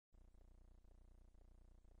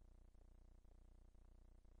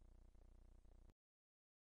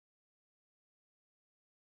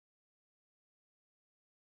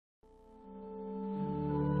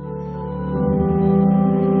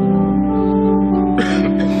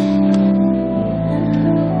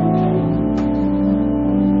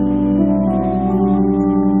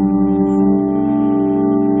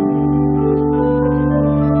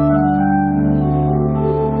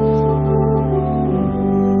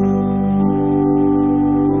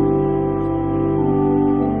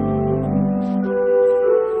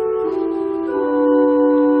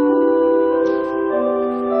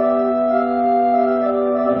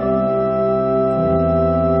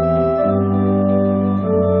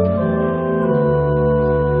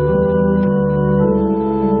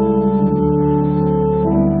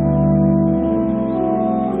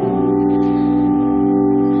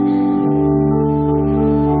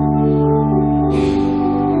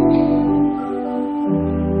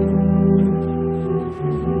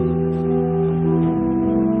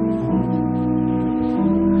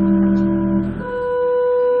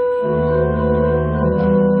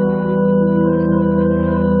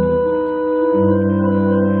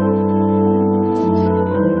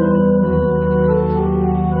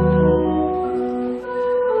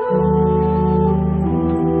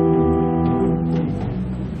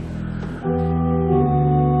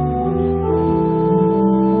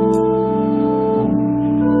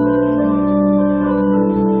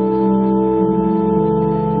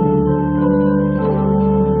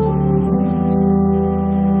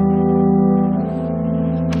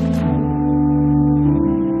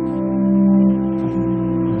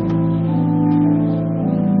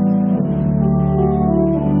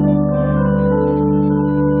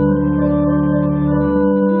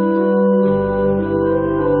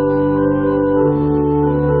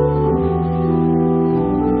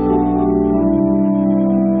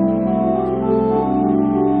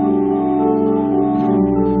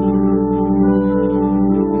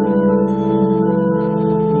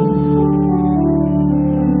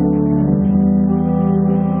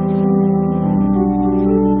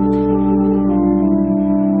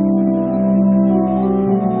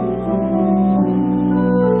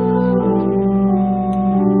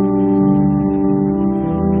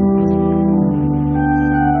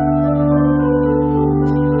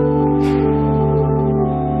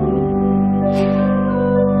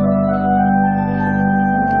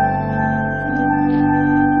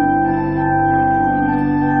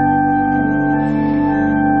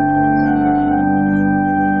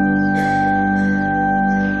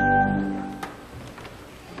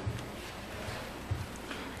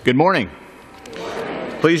Good morning.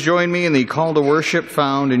 Please join me in the call to worship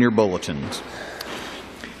found in your bulletins.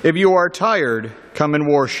 If you are tired, come and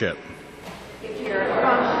worship.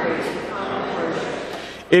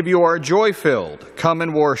 If you are joy-filled, come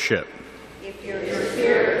and worship. If your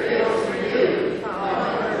spirit feels renewed, come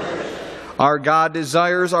and worship. Our God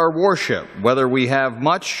desires our worship, whether we have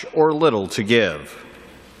much or little to give.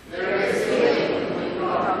 There is healing when we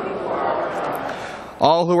come before our God.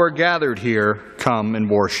 All who are gathered here, come and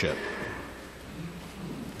worship.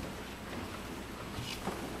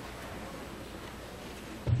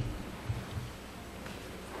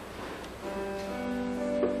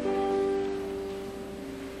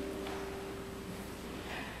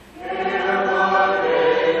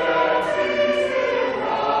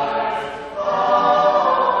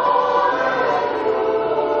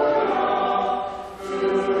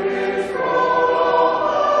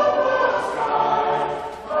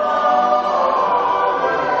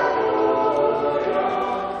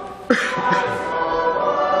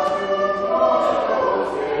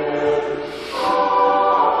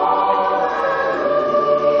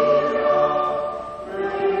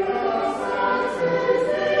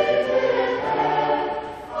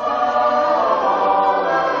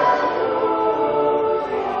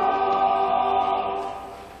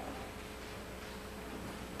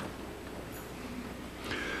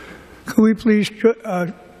 Could we please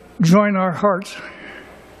join our hearts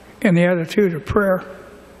in the attitude of prayer?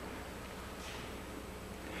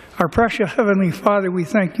 Our precious Heavenly Father, we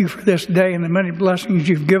thank you for this day and the many blessings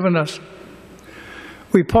you've given us.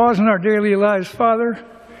 We pause in our daily lives, Father,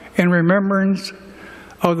 in remembrance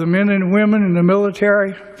of the men and women in the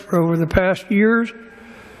military for over the past years,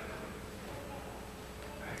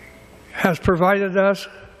 has provided us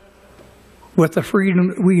with the freedom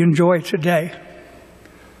that we enjoy today.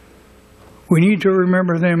 We need to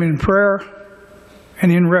remember them in prayer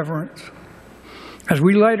and in reverence. As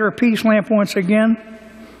we light our peace lamp once again,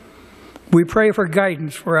 we pray for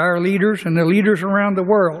guidance for our leaders and the leaders around the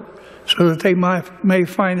world so that they may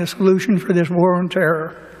find a solution for this war on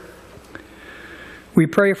terror. We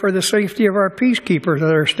pray for the safety of our peacekeepers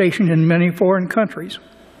that are stationed in many foreign countries.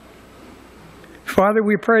 Father,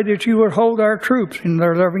 we pray that you would hold our troops in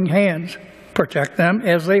their loving hands, protect them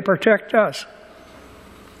as they protect us.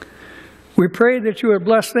 We pray that you would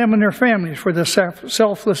bless them and their families for the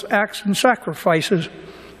selfless acts and sacrifices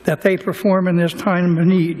that they perform in this time of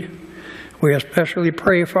need. We especially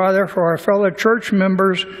pray, Father, for our fellow church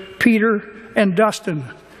members, Peter and Dustin,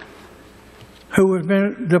 who have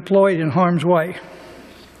been deployed in harm's way.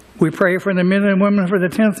 We pray for the men and women for the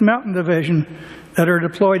 10th Mountain Division that are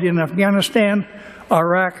deployed in Afghanistan,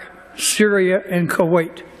 Iraq, Syria, and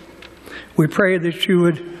Kuwait. We pray that you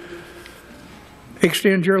would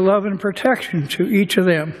extend your love and protection to each of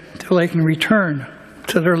them till they can return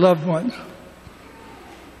to their loved ones.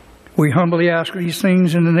 We humbly ask these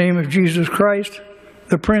things in the name of Jesus Christ,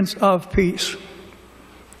 the Prince of Peace.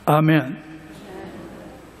 Amen.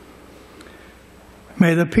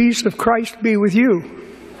 May the peace of Christ be with you.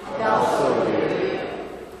 Also with you.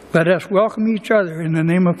 Let us welcome each other in the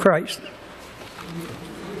name of Christ.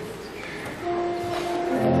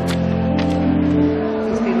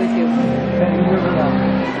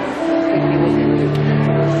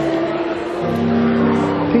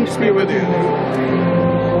 Peace be with you.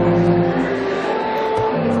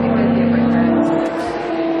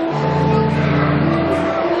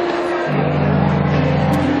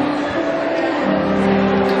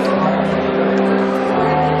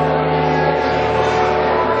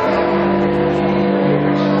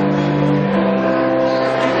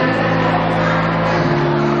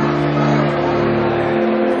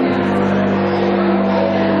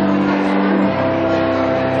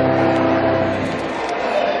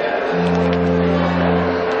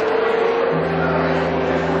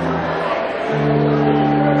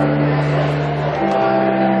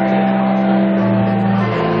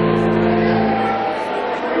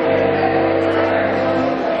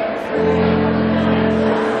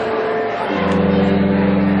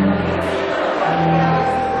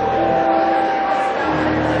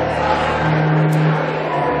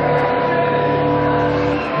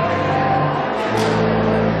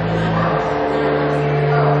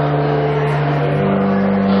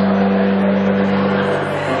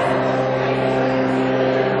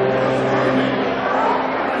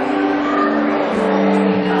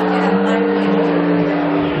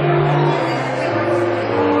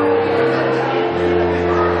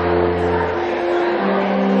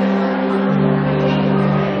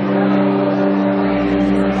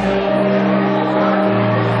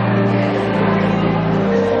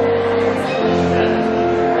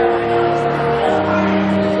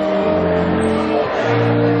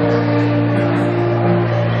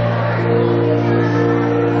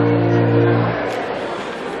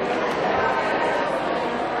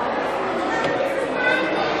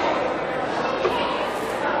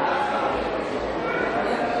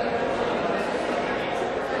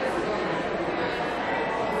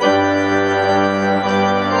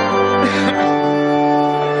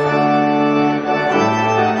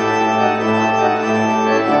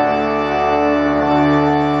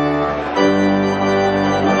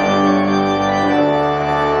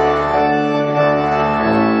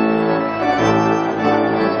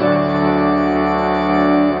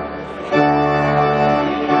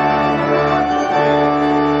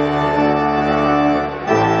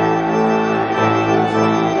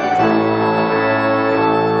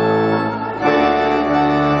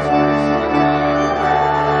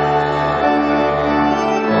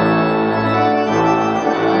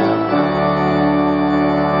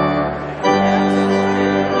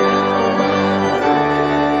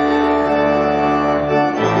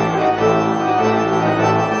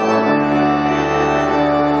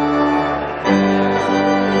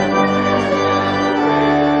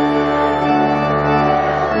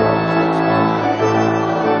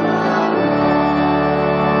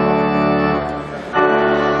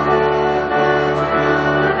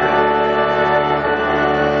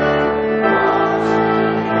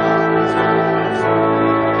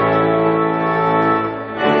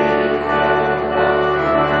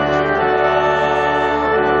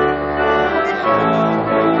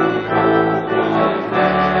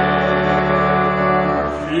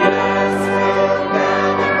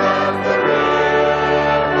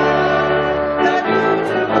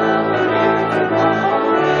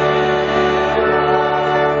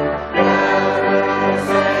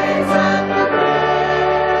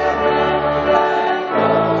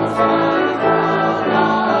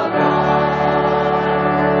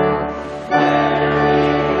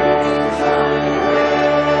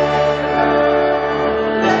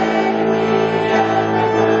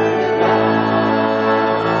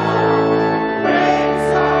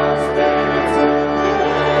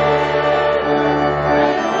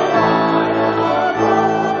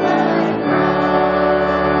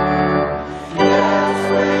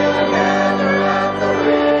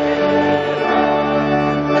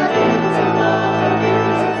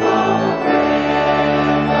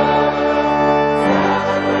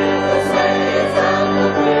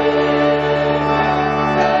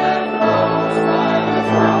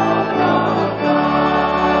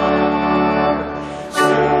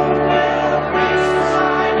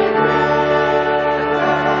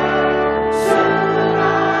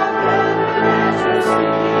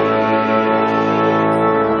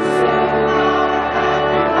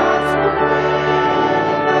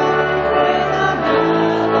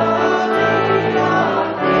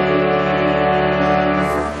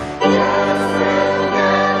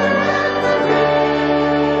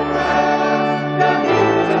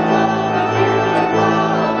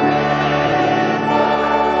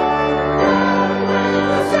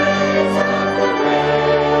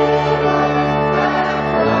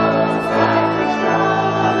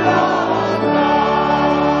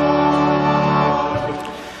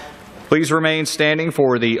 Please remain standing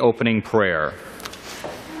for the opening prayer.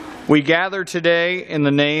 We gather today in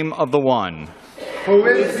the name of the One, who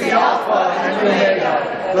is the Alpha and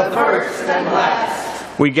Omega, the first and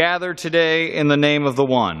last. We gather today in the name of the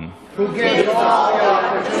One, who gives all the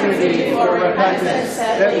opportunity for repentance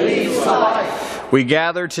that leads to life. We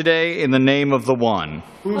gather today in the name of the One,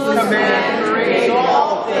 whose command created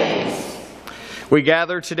all things. We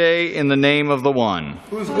gather today in the name of the One,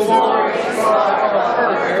 whose glory is our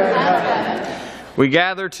earth and heaven. We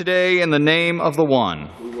gather today in the name of the One,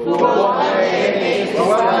 who will one day make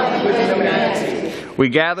dwelling with humanity. We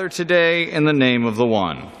gather today in the name of the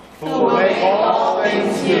One, who will make all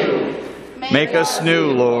things new. Make us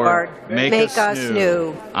new, Lord. Make us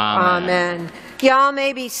new. Amen. Y'all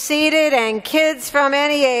may be seated, and kids from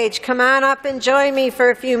any age, come on up and join me for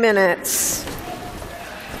a few minutes.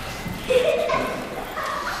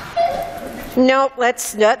 Nope,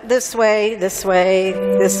 let's not this way, this way,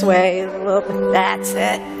 this way. That's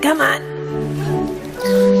it. Come on.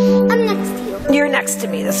 I'm next to you. You're next to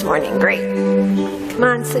me this morning. Great. Come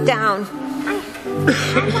on, sit down. I'm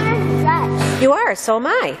wearing a dress. You are, so am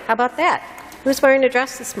I. How about that? Who's wearing a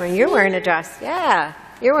dress this morning? You're wearing a dress. Yeah,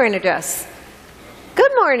 you're wearing a dress.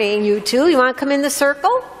 Good morning, you two. You want to come in the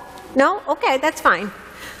circle? No? Okay, that's fine.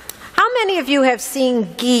 How many of you have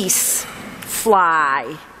seen geese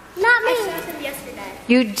fly? Not me. I saw them yesterday.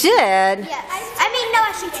 You did? Yes. I mean, no,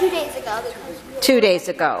 actually 2 days ago. 2 days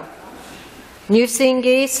ago. You've seen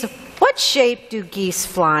geese? What shape do geese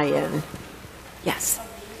fly in? Yes.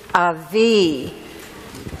 A V.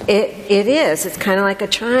 It is. It's kind of like a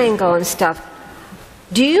triangle and stuff.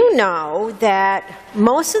 Do you know that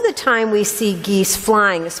most of the time we see geese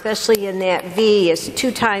flying, especially in that V, is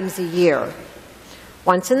 2 times a year?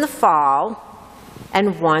 Once in the fall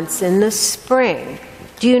and once in the spring.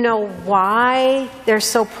 Do you know why they're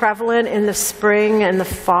so prevalent in the spring and the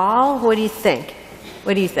fall? What do you think?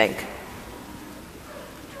 What do you think?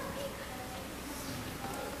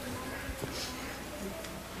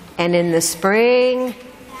 And in the spring,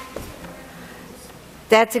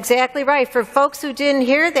 that's exactly right. For folks who didn't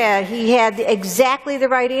hear that, he had exactly the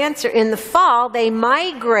right answer. In the fall, they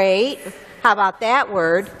migrate. How about that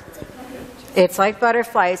word? It's like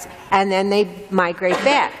butterflies. And then they migrate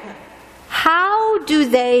back. How do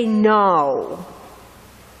they know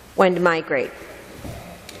when to migrate?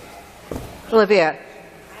 Olivia?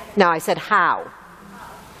 No, I said how.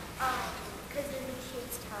 Because the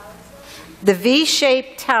V-shape tells them. The V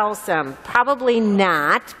shape tells them. Probably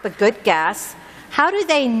not, but good guess. How do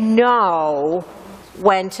they know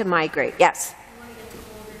when to migrate? Yes?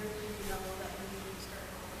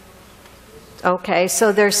 Okay,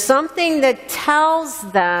 so there's something that tells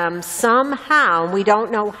them somehow, and we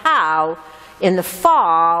don't know how, in the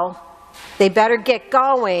fall, they better get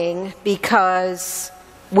going because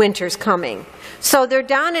winter's coming. So they're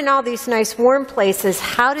down in all these nice warm places.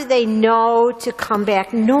 How do they know to come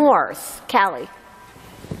back north? Callie?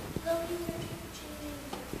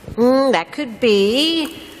 That could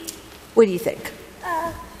be. What do you think?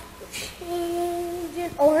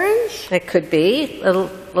 Change orange. It could be.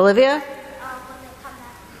 Olivia? When they come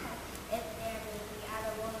back, if they're maybe at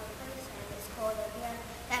a warmer place and it's colder here,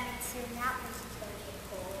 that means soon that place is going to get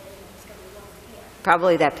cold and it's going to be warm here.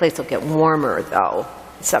 Probably that place will get warmer, though,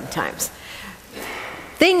 sometimes.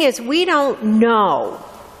 Thing is, we don't know.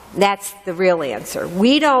 That's the real answer.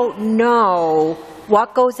 We don't know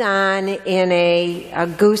what goes on in a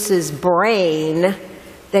goose's brain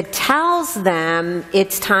that tells them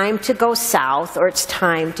it's time to go south or it's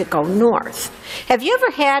time to go north. Have you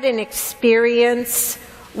ever had an experience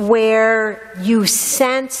where you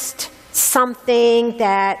sensed something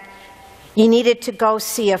that you needed to go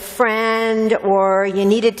see a friend or you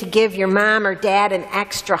needed to give your mom or dad an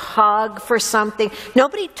extra hug for something?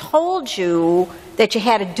 Nobody told you that you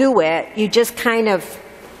had to do it. You just kind of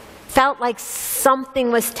felt like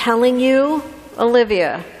something was telling you?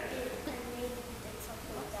 Olivia?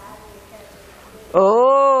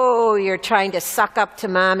 Oh, you're trying to suck up to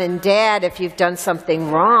mom and dad if you've done something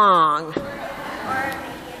wrong. Or maybe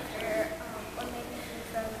if you're, or maybe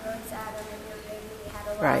if you're feeling really sad or maybe you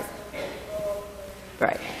had a Right. loss.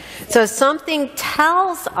 Right. So something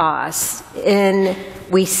tells us, and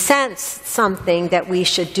we sense something that we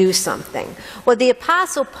should do something. Well, the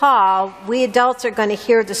Apostle Paul, we adults are going to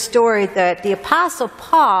hear the story that the Apostle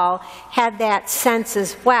Paul had that sense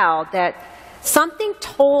as well, that something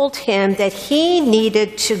told him that he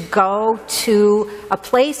needed to go to a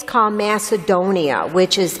place called Macedonia,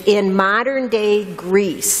 which is in modern-day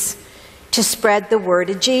Greece, to spread the word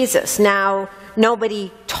of Jesus. Now,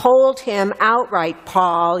 nobody told him outright,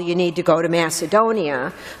 Paul, you need to go to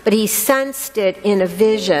Macedonia, but he sensed it in a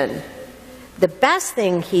vision the best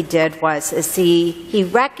thing he did is he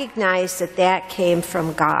recognized that that came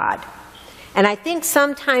from God. And I think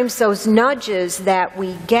sometimes those nudges that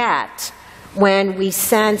we get when we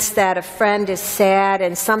sense that a friend is sad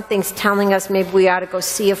and something's telling us maybe we ought to go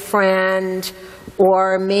see a friend,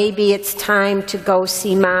 or maybe it's time to go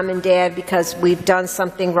see mom and dad because we've done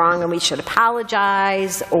something wrong and we should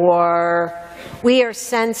apologize, or we are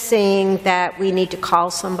sensing that we need to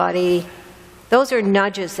call somebody. Those are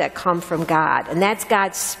nudges that come from God. And that's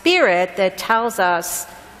God's Spirit that tells us,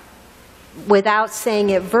 without saying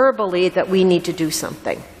it verbally, that we need to do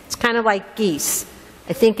something. It's kind of like geese.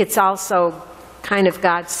 I think it's also kind of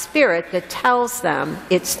God's Spirit that tells them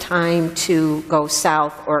it's time to go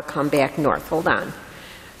south or come back north. Hold on.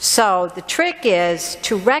 So the trick is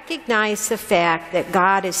to recognize the fact that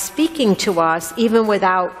God is speaking to us even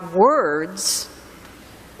without words,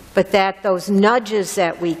 but that those nudges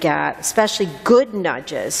that we get, especially good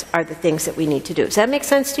nudges, are the things that we need to do. Does that make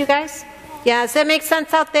sense to you guys? Yeah, does that make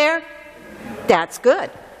sense out there? That's good.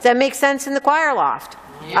 Does that make sense in the choir loft?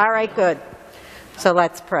 Yeah. All right, good. So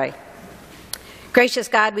let's pray. Gracious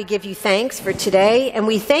God, we give you thanks for today, and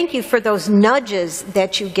we thank you for those nudges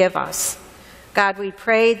that you give us. God, we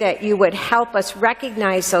pray that you would help us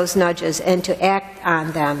recognize those nudges and to act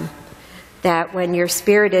on them, that when your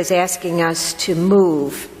Spirit is asking us to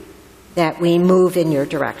move, that we move in your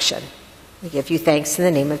direction. We give you thanks in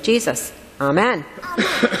the name of Jesus. Amen.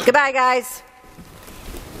 Goodbye, guys.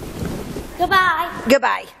 Goodbye.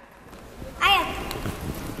 Goodbye.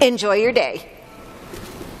 Enjoy your day.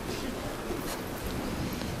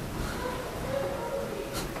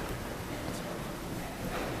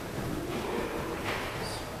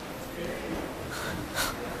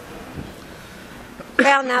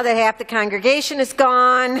 Well, now that half the congregation is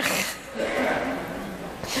gone.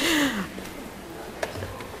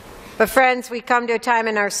 But friends, we come to a time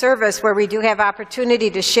in our service where we do have opportunity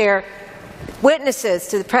to share witnesses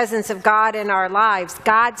to the presence of God in our lives,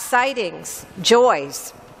 God's sightings,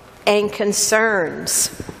 joys, and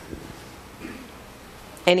concerns.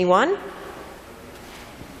 Anyone?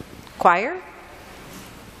 Choir?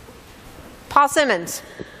 Paul Simmons.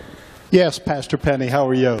 Yes, Pastor Penny, how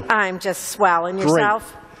are you? I'm just swell. And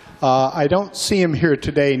yourself? Great. I don't see him here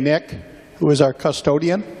today. Nick, who is our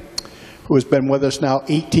custodian, who has been with us now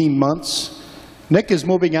 18 months. Nick is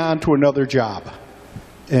moving on to another job,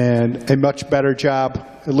 and a much better job,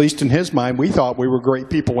 at least in his mind. We thought we were great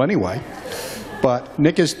people anyway. But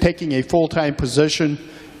Nick is taking a full-time position,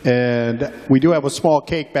 and we do have a small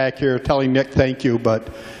cake back here telling Nick thank you. But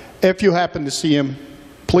if you happen to see him,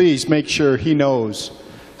 please make sure he knows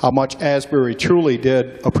how much Asbury truly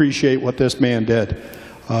did appreciate what this man did.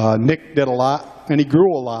 Nick did a lot, and he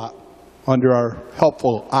grew a lot under our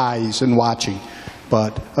helpful eyes and watching.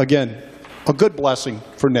 But again, a good blessing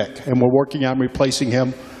for Nick, and we're working on replacing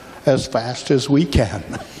him as fast as we can.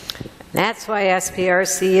 That's why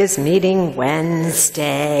SPRC is meeting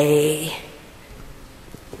Wednesday.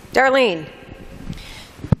 Darlene.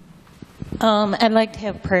 I'd like to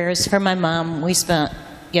have prayers for my mom. We spent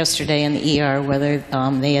yesterday in the ER where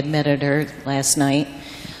they admitted her last night.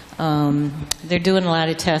 They're doing a lot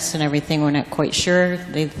of tests and everything. We're not quite sure.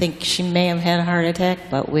 They think she may have had a heart attack,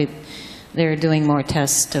 but they're doing more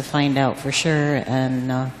tests to find out for sure.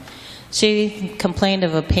 And she complained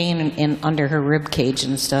of a pain under her rib cage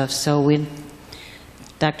and stuff. So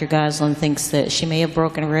Dr. Goslin thinks that she may have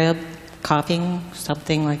broken a rib, coughing,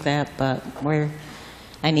 something like that. But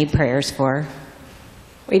I need prayers for her.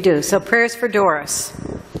 We do. So prayers for Doris.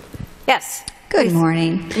 Yes. Good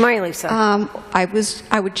morning. Good morning, Lisa. I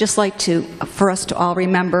would just like for us to all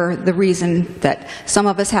remember the reason that some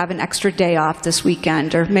of us have an extra day off this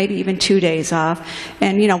weekend, or maybe even 2 days off.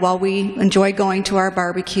 And, while we enjoy going to our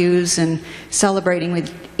barbecues and celebrating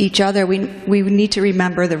with each other, we need to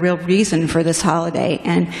remember the real reason for this holiday,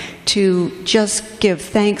 and to just give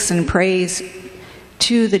thanks and praise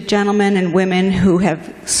to the gentlemen and women who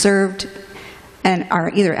have served and are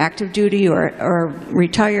either active duty or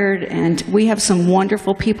retired. And we have some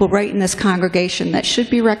wonderful people right in this congregation that should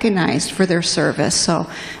be recognized for their service. So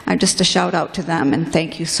just a shout out to them, and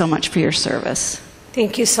thank you so much for your service.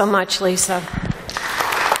 Thank you so much, Lisa.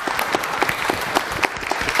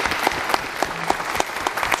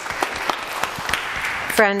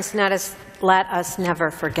 Friends, let us never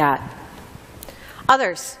forget.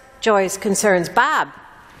 Others, joys, concerns. Bob.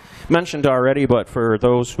 Mentioned already, but for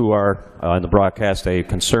those who are in the broadcast a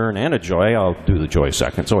concern and a joy, I'll do the joy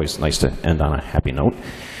second. It's always nice to end on a happy note.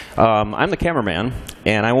 I'm the cameraman,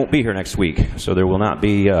 and I won't be here next week, so there will not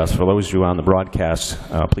be, for those of you on the broadcast,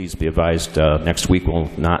 please be advised next week will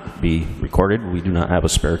not be recorded. We do not have a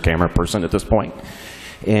spare camera person at this point.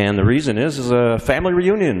 And the reason is a family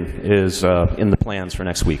reunion is in the plans for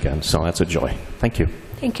next weekend, so that's a joy. Thank you.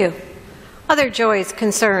 Thank you. Other joys,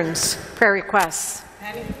 concerns, prayer requests?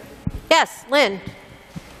 Yes, Lynn.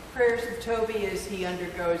 Prayers of Toby as he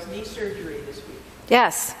undergoes knee surgery this week.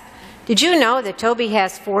 Yes. Did you know that Toby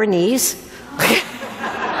has 4 knees?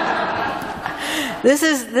 This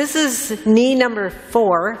is knee number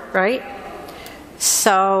 4, right?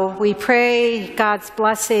 So we pray God's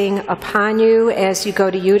blessing upon you as you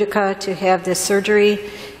go to Utica to have this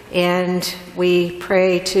surgery, and we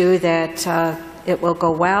pray too that it will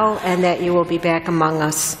go well and that you will be back among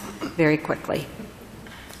us very quickly.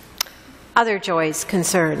 Other joys,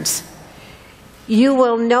 concerns. You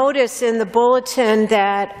will notice in the bulletin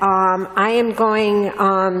that I am going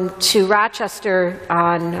to Rochester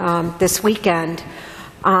on this weekend.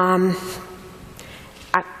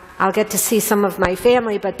 I'll get to see some of my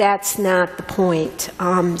family, but that's not the point.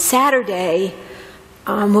 Saturday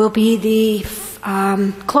will be the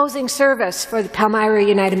closing service for the Palmyra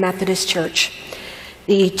United Methodist Church,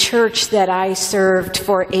 the church that I served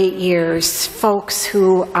for 8 years, folks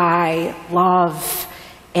who I love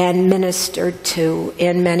and ministered to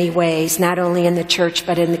in many ways, not only in the church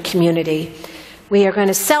but in the community. We are going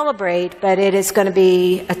to celebrate, but it is going to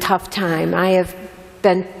be a tough time. I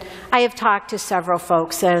have talked to several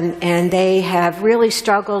folks, and they have really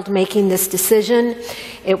struggled making this decision.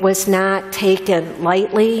 It was not taken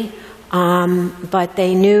lightly, but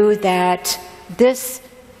they knew that this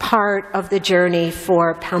part of the journey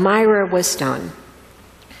for Palmyra was done.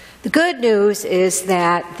 The good news is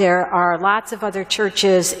that there are lots of other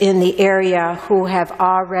churches in the area who have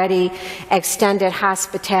already extended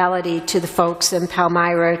hospitality to the folks in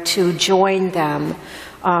Palmyra to join them,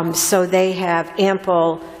 so they have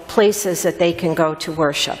ample places that they can go to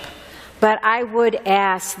worship. But I would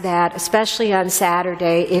ask that, especially on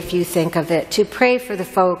Saturday, if you think of it, to pray for the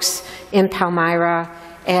folks in Palmyra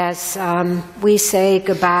as we say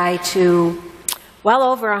goodbye to well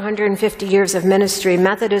over 150 years of ministry.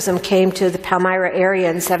 Methodism came to the Palmyra area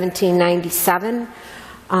in 1797.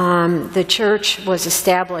 The church was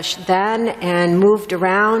established then and moved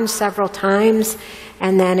around several times.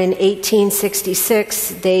 And then in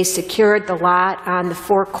 1866, they secured the lot on the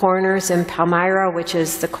 4 corners in Palmyra, which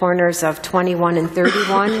is the corners of 21 and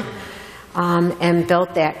 31, and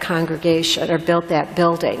built that congregation, or built that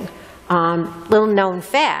building. Little known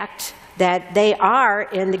fact that they are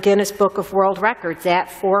in the Guinness Book of World Records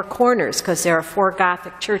at 4 corners, because there are 4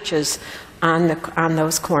 Gothic churches on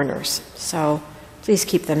those corners. So please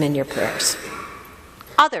keep them in your prayers.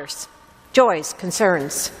 Others, joys,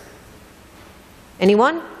 concerns.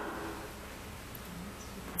 Anyone?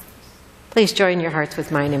 Please join your hearts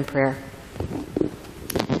with mine in prayer.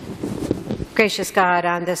 Gracious God,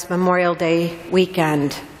 on this Memorial Day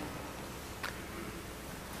weekend,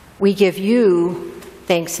 we give you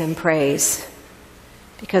thanks and praise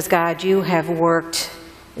because, God, you have worked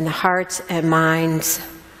in the hearts and minds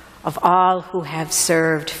of all who have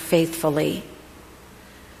served faithfully.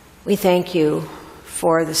 We thank you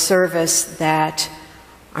for the service that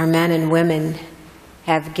our men and women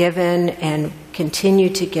have given and continue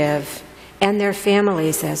to give, and their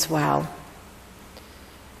families as well.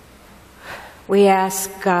 We ask,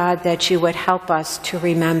 God, that you would help us to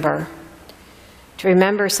remember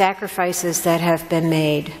sacrifices that have been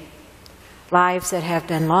made, lives that have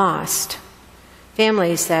been lost,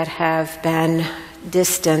 families that have been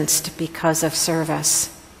distanced because of service.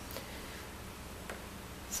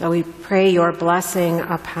 So we pray your blessing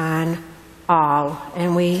upon all,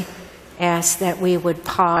 and we ask that we would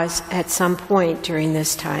pause at some point during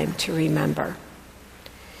this time to remember.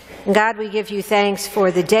 And God, we give you thanks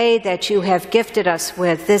for the day that you have gifted us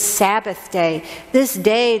with, this Sabbath day, this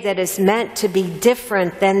day that is meant to be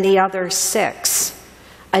different than the other 6,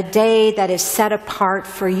 a day that is set apart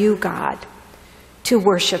for you, God, to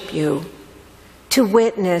worship you, to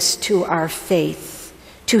witness to our faith,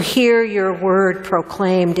 to hear your word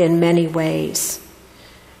proclaimed in many ways.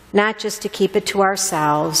 Not just to keep it to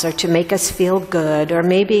ourselves or to make us feel good or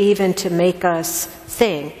maybe even to make us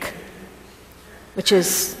think, which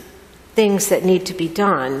is things that need to be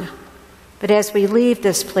done. But as we leave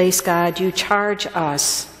this place, God, you charge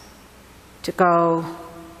us to go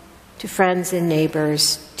to friends and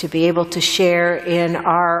neighbors, to be able to share in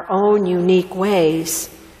our own unique ways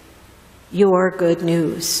your good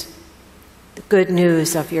news, the good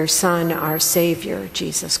news of your Son, our Savior,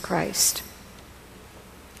 Jesus Christ.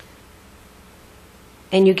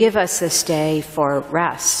 And you give us this day for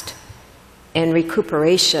rest and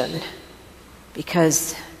recuperation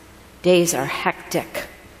because days are hectic,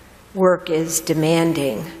 work is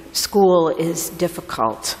demanding, school is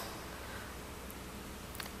difficult.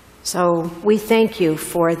 So we thank you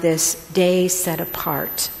for this day set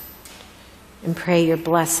apart and pray your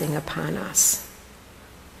blessing upon us.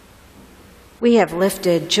 We have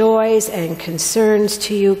lifted joys and concerns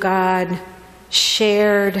to you, God,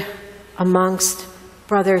 shared amongst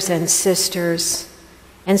brothers and sisters,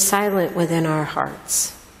 and silent within our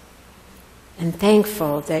hearts. And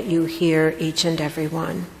thankful that you hear each and every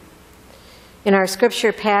one. In our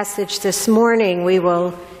scripture passage this morning, we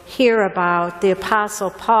will hear about the Apostle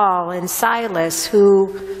Paul and Silas,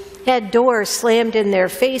 who had doors slammed in their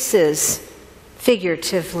faces,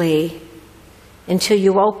 figuratively, until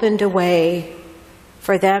you opened a way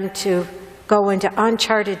for them to go into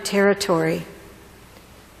uncharted territory.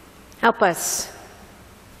 Help us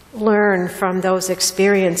learn from those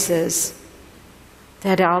experiences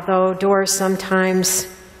that although doors sometimes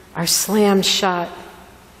are slammed shut,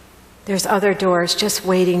 there's other doors just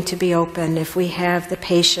waiting to be opened if we have the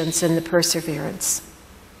patience and the perseverance.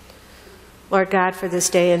 Lord God, for this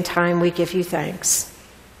day and time, we give you thanks.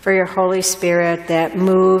 For your Holy Spirit that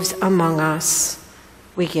moves among us,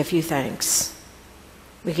 we give you thanks.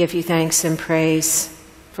 We give you thanks and praise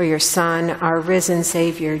for your Son, our risen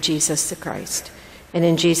Savior, Jesus the Christ. And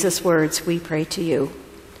in Jesus' words, we pray to you.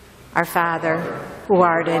 Our Father, who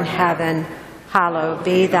art in heaven, hallowed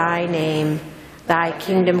be thy name. Thy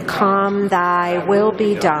kingdom come, thy will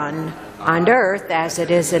be done, on earth as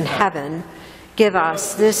it is in heaven. Give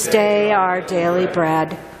us this day our daily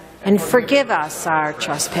bread, and forgive us our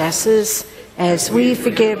trespasses, as we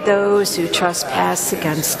forgive those who trespass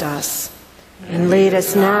against us. And lead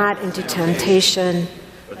us not into temptation,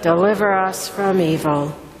 but deliver us from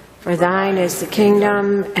evil. For thine is the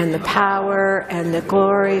kingdom, and the power, and the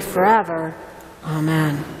glory forever.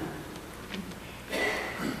 Amen.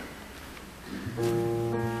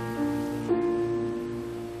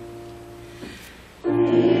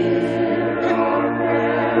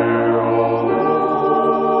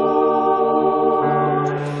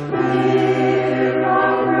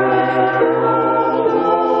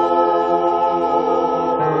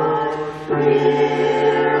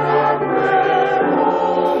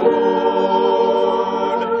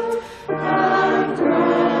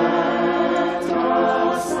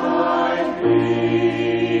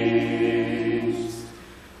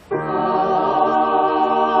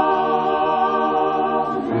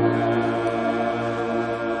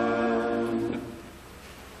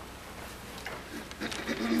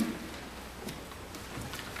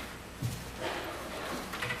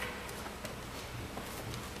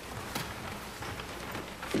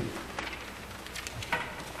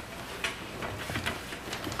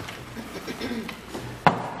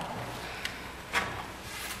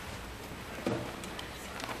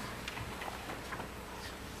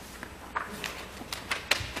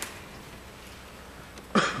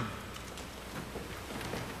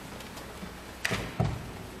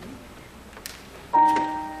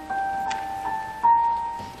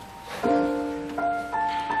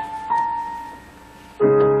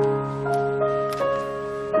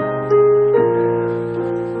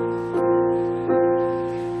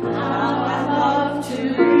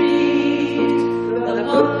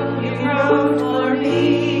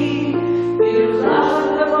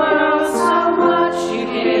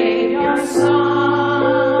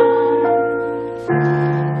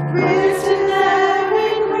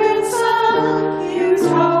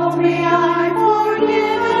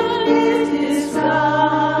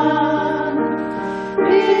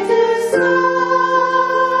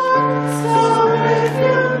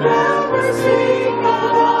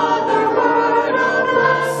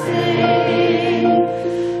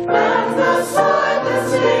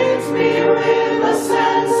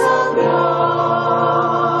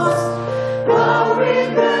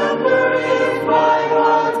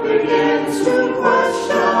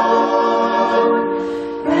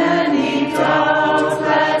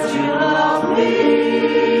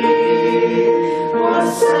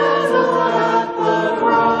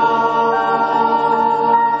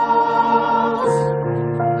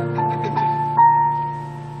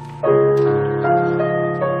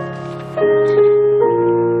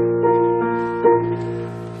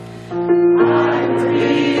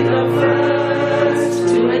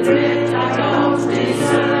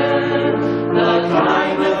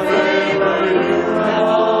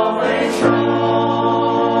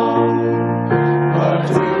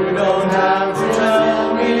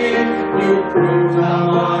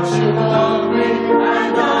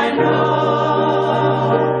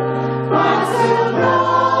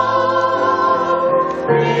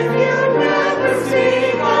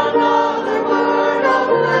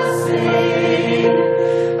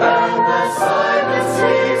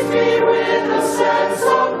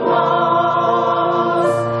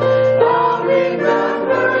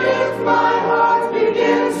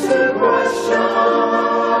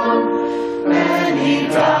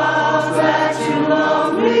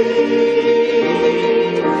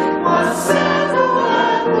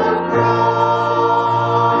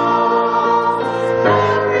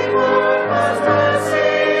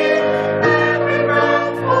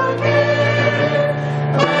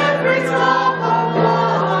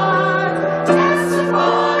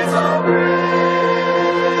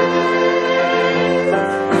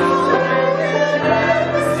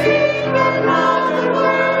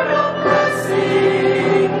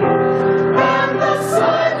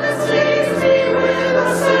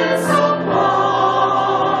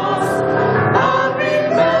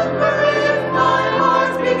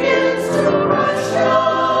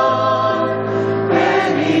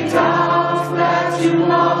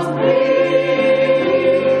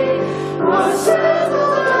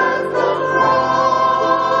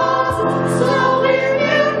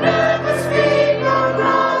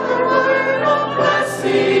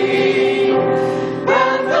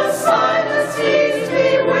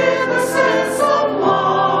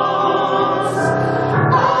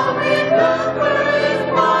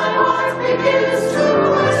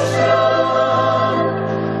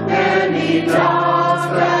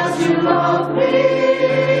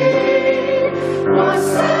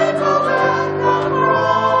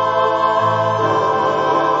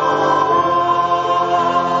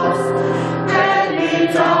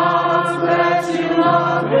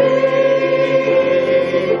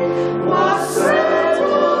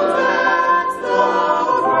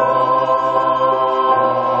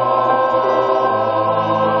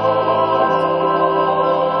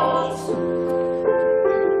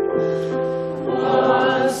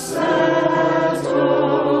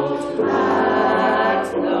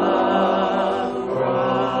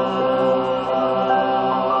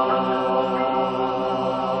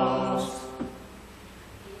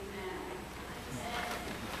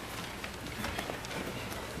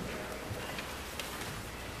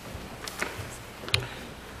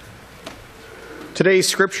 Today's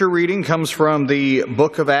scripture reading comes from the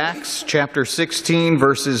book of Acts, chapter 16,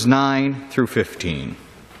 verses 9 through 15.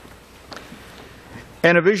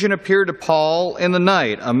 And a vision appeared to Paul in the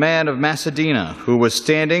night, a man of Macedonia, who was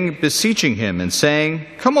standing beseeching him and saying,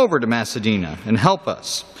 "Come over to Macedonia and help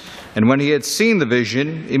us." And when he had seen the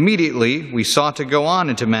vision, immediately we sought to go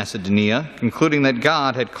on into Macedonia, concluding that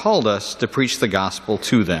God had called us to preach the gospel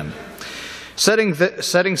to them.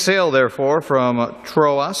 Setting sail, therefore, from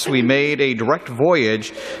Troas, we made a direct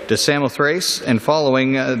voyage to Samothrace, and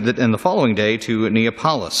the following day to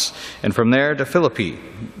Neapolis, and from there to Philippi,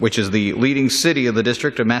 which is the leading city of the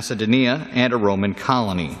district of Macedonia and a Roman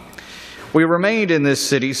colony. We remained in this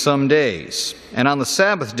city some days, and on the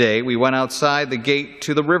Sabbath day we went outside the gate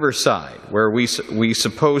to the riverside, where we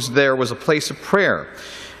supposed there was a place of prayer,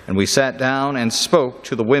 and we sat down and spoke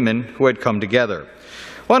to the women who had come together.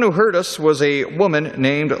 One who heard us was a woman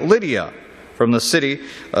named Lydia from the city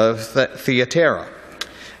of Thyatira,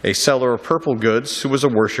 a seller of purple goods who was a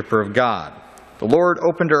worshiper of God. The Lord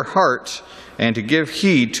opened her heart and to give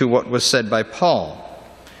heed to what was said by Paul.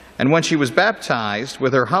 And when she was baptized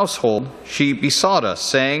with her household, she besought us,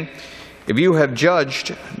 saying, "If you have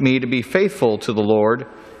judged me to be faithful to the Lord,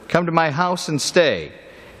 come to my house and stay."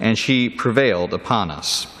 And she prevailed upon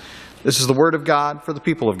us. This is the word of God for the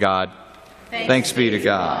people of God. Thanks be to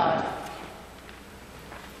God.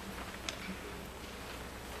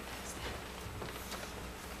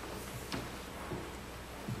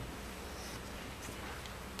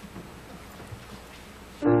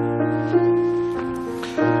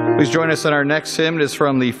 Please join us in our next hymn. It is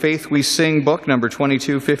from the Faith We Sing book, number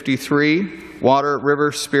 2253, Water,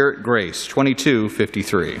 River, Spirit, Grace,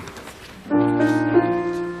 2253.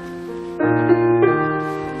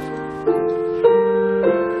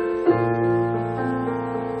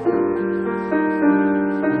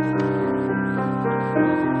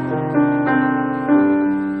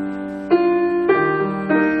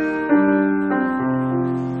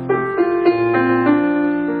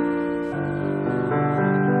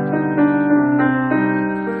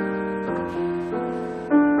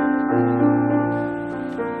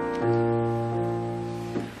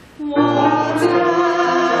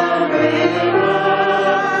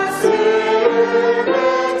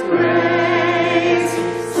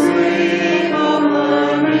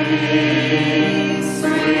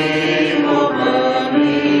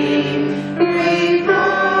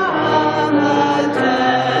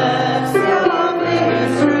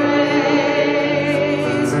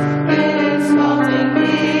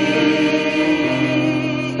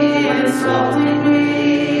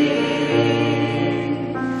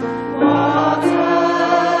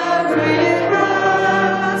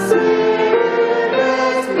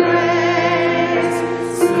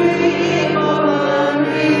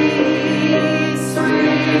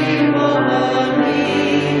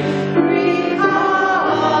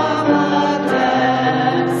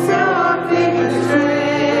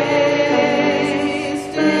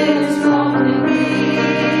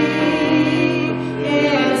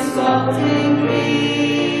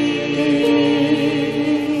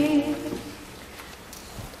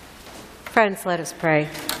 Friends, let us pray.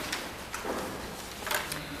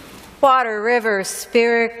 Water, river,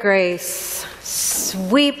 spirit, grace,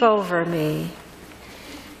 sweep over me.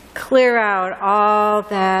 Clear out all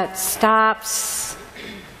that stops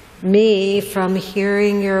me from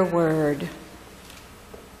hearing your word.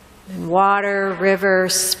 And water, river,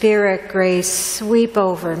 spirit, grace, sweep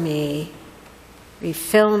over me.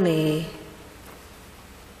 Refill me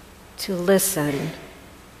to listen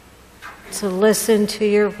to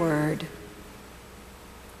your word.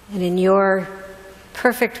 And in your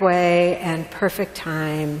perfect way and perfect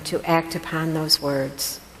time to act upon those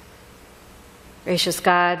words. Gracious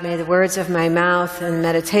God, may the words of my mouth and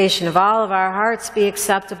meditation of all of our hearts be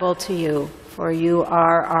acceptable to you, for you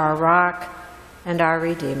are our rock and our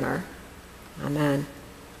Redeemer. Amen.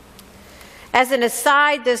 As an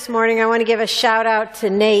aside this morning, I want to give a shout out to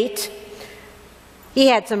Nate. He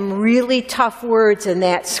had some really tough words in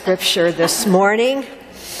that scripture this morning.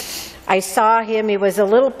 I saw him, he was a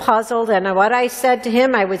little puzzled, and what I said to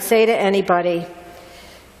him, I would say to anybody,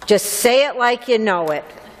 just say it like you know it.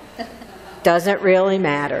 Doesn't really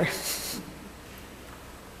matter.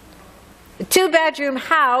 The two-bedroom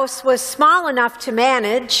house was small enough to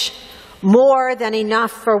manage, more than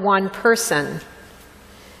enough for one person.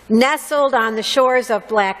 Nestled on the shores of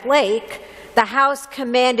Black Lake, the house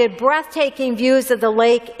commanded breathtaking views of the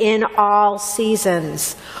lake in all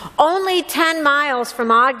seasons. Only 10 miles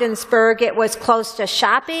from Ogdensburg, it was close to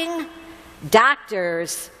shopping,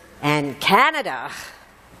 doctors, and Canada.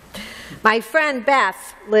 My friend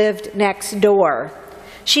Beth lived next door.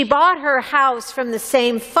 She bought her house from the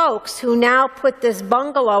same folks who now put this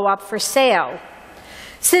bungalow up for sale.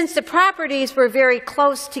 Since the properties were very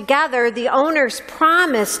close together, the owners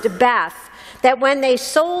promised Beth that when they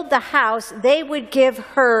sold the house, they would give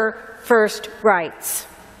her first rights.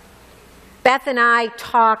 Beth and I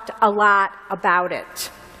talked a lot about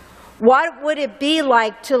it. What would it be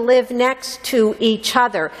like to live next to each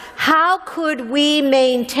other? How could we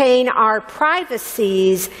maintain our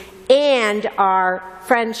privacies and our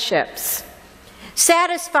friendships?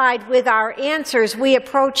 Satisfied with our answers, we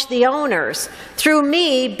approached the owners. Through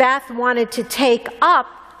me, Beth wanted to take up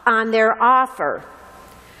on their offer.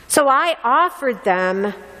 So I offered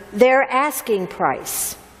them their asking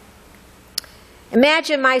price.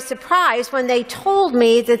 Imagine my surprise when they told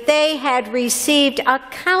me that they had received a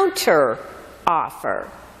counter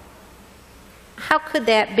offer. How could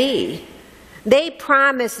that be? They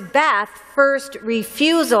promised Beth first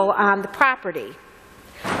refusal on the property.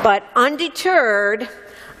 But undeterred,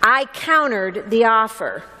 I countered the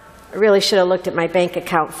offer. I really should have looked at my bank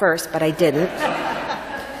account first, but I didn't.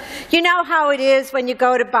 You know how it is when you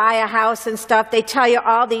go to buy a house and stuff, they tell you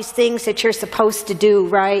all these things that you're supposed to do,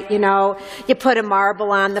 right? You know, you put a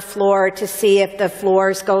marble on the floor to see if the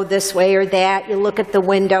floors go this way or that. You look at the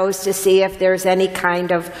windows to see if there's any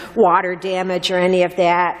kind of water damage or any of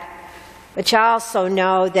that. But you also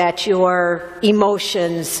know that your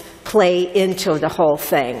emotions play into the whole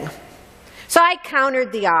thing. So I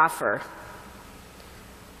countered the offer.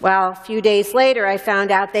 Well, a few days later, I found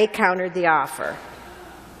out they countered the offer.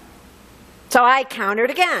 So I countered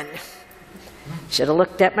again. Should have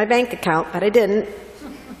looked at my bank account, but I didn't.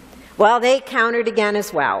 Well, they countered again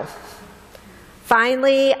as well.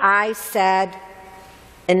 Finally, I said,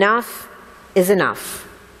 enough is enough.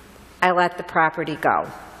 I let the property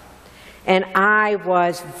go. And I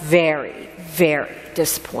was very, very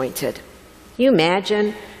disappointed. Can you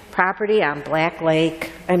imagine property on Black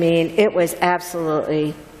Lake? I mean, it is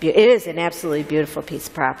an absolutely beautiful piece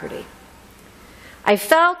of property. I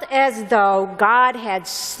felt as though God had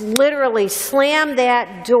literally slammed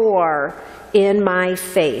that door in my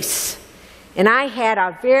face. And I had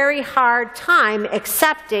a very hard time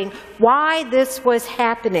accepting why this was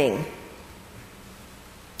happening.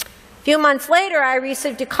 A few months later, I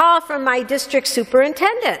received a call from my district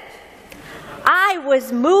superintendent. I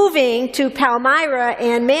was moving to Palmyra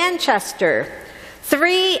and Manchester,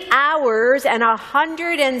 3 hours and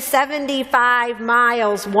 175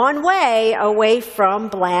 miles one way away from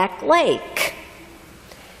Black Lake.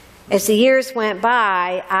 As the years went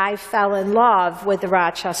by, I fell in love with the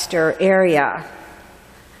Rochester area.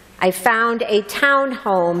 I found a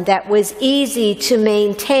townhome that was easy to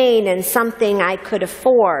maintain and something I could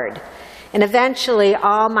afford. And eventually,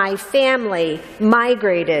 all my family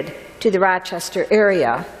migrated to the Rochester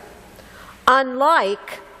area.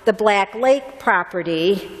 Unlike the Black Lake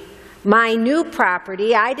property, my new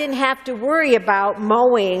property, I didn't have to worry about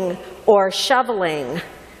mowing or shoveling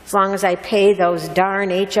as long as I pay those darn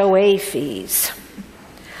HOA fees.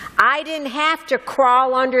 I didn't have to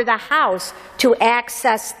crawl under the house to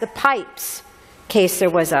access the pipes in case there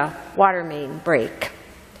was a water main break.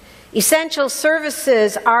 Essential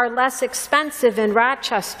services are less expensive in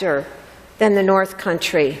Rochester than the North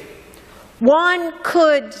Country. One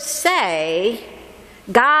could say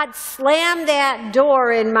God slammed that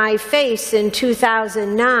door in my face in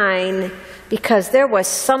 2009 because there was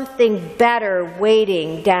something better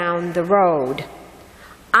waiting down the road.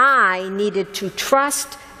 I needed to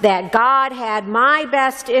trust that God had my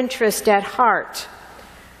best interest at heart,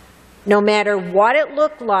 no matter what it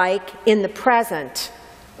looked like in the present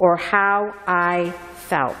or how I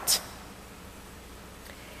felt.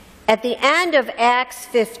 At the end of Acts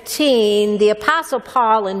 15, the Apostle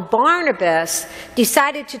Paul and Barnabas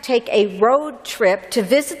decided to take a road trip to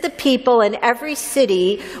visit the people in every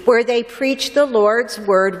city where they preached the Lord's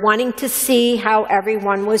word, wanting to see how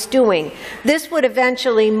everyone was doing. This would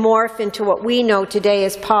eventually morph into what we know today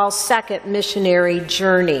as Paul's second missionary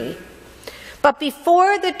journey. But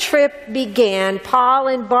before the trip began, Paul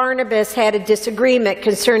and Barnabas had a disagreement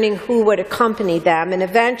concerning who would accompany them, and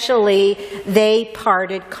eventually they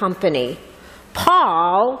parted company.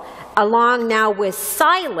 Paul, along now with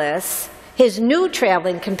Silas, his new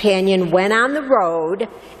traveling companion, went on the road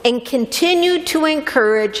and continued to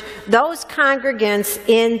encourage those congregants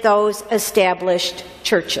in those established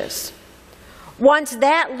churches. Once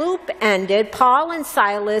that loop ended, Paul and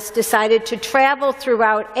Silas decided to travel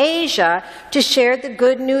throughout Asia to share the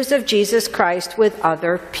good news of Jesus Christ with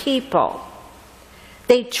other people.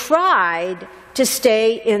 They tried to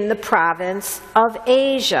stay in the province of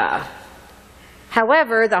Asia.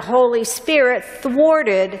 However, the Holy Spirit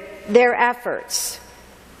thwarted their efforts.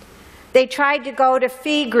 They tried to go to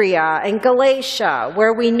Phrygia and Galatia,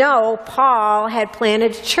 where we know Paul had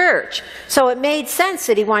planted a church. So it made sense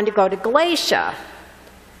that he wanted to go to Galatia.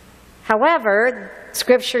 However,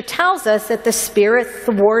 Scripture tells us that the Spirit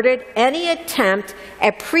thwarted any attempt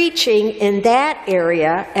at preaching in that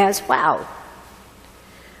area as well.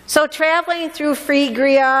 So traveling through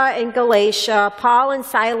Phrygia and Galatia, Paul and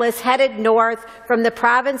Silas headed north from the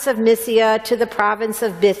province of Mysia to the province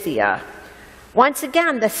of Bithynia. Once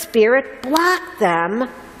again, the Spirit blocked them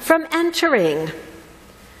from entering.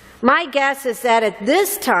 My guess is that at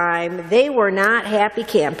this time, they were not happy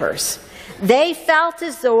campers. They felt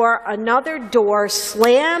as though another door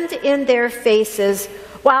slammed in their faces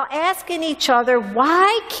while asking each other,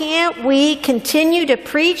 why can't we continue to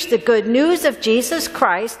preach the good news of Jesus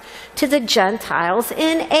Christ to the Gentiles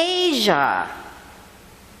in Asia?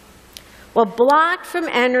 Well, blocked from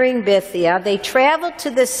entering Bithynia, they traveled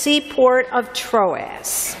to the seaport of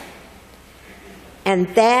Troas. And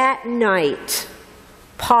that night,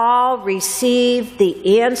 Paul received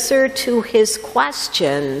the answer to his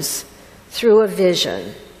questions through a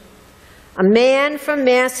vision. A man from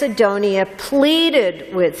Macedonia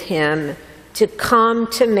pleaded with him to come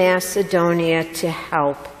to Macedonia to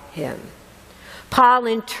help him. Paul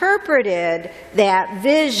interpreted that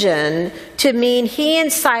vision to mean he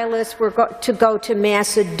and Silas were to go to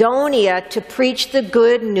Macedonia to preach the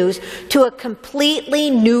good news to a completely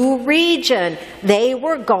new region. They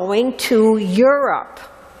were going to Europe.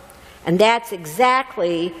 And that's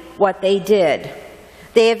exactly what they did.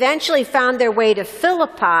 They eventually found their way to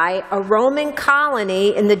Philippi, a Roman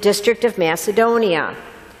colony in the district of Macedonia.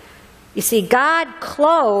 You see, God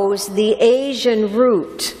closed the Asian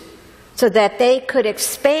route so that they could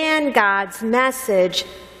expand God's message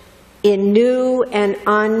in new and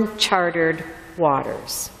uncharted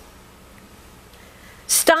waters.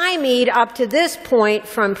 Stymied up to this point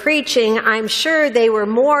from preaching, I'm sure they were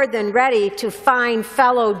more than ready to find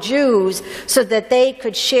fellow Jews so that they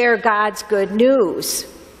could share God's good news.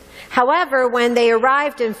 However, when they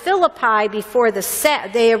arrived in Philippi before the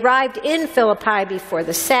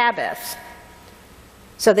Sabbath,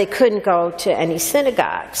 so they couldn't go to any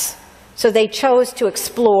synagogues. So they chose to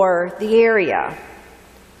explore the area.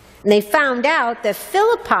 And they found out that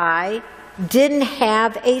Philippi didn't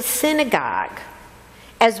have a synagogue,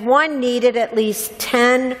 as one needed at least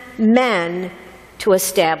 10 men to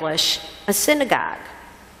establish a synagogue.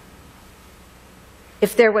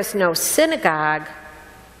 If there was no synagogue,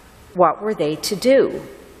 what were they to do?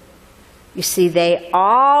 You see, they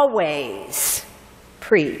always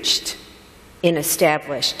preached in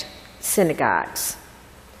established synagogues.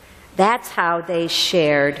 That's how they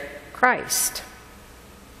shared Christ.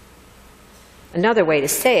 Another way to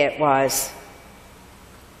say it was,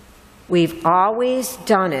 we've always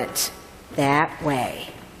done it that way.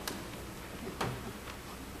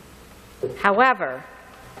 However,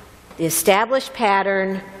 the established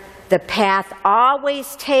pattern, the path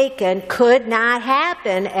always taken, could not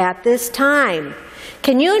happen at this time.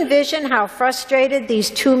 Can you envision how frustrated these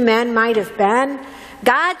two men might have been?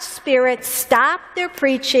 God's Spirit stopped their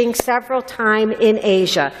preaching several times in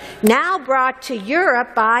Asia. Now brought to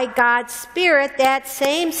Europe by God's Spirit, that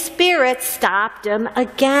same Spirit stopped them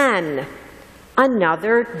again.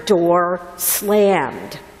 Another door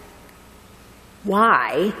slammed.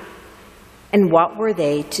 Why? And what were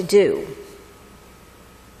they to do?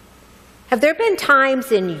 Have there been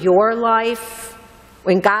times in your life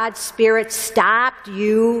when God's Spirit stopped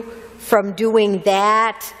you from doing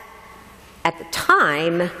that at the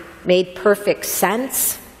time made perfect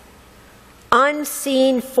sense?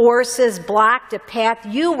 Unseen forces blocked a path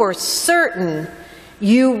you were certain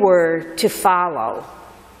you were to follow.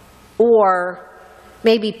 Or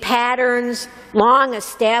maybe patterns long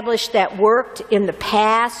established that worked in the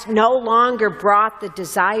past no longer brought the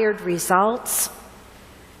desired results.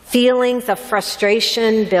 Feelings of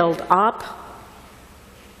frustration build up.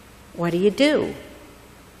 What do?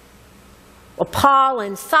 Well, Paul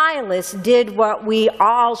and Silas did what we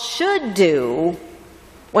all should do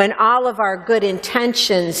when all of our good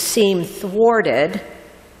intentions seem thwarted.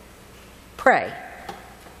 Pray.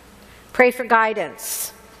 Pray for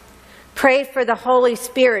guidance. Pray for the Holy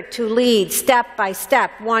Spirit to lead step by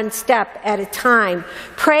step, one step at a time.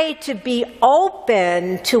 Pray to be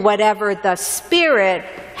open to whatever the Spirit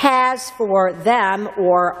has for them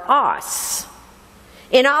or us.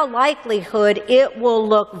 In all likelihood, it will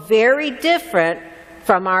look very different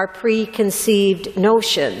from our preconceived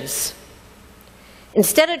notions.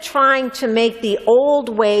 Instead of trying to make the old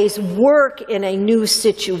ways work in a new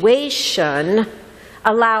situation,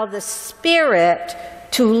 allow the Spirit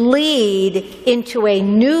to lead into a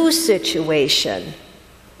new situation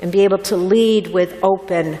and be able to lead with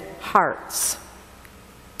open hearts.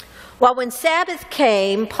 Well, when Sabbath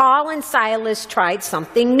came, Paul and Silas tried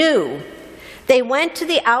something new. They went to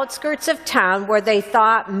the outskirts of town where they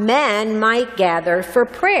thought men might gather for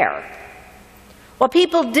prayer. Well,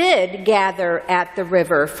 people did gather at the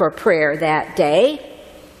river for prayer that day,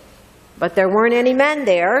 but there weren't any men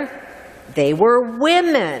there. They were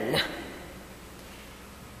women.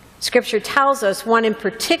 Scripture tells us one in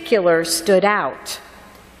particular stood out,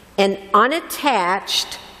 an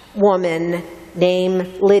unattached woman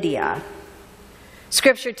named Lydia.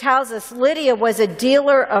 Scripture tells us Lydia was a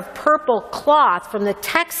dealer of purple cloth from the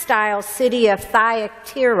textile city of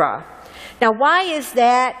Thyatira. Now, why is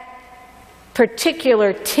that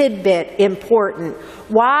particular tidbit important?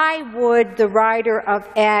 Why would the writer of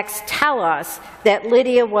Acts tell us that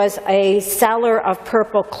Lydia was a seller of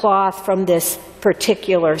purple cloth from this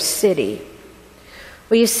particular city?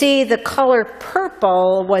 Well, you see, the color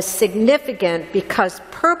purple was significant because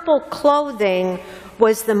purple clothing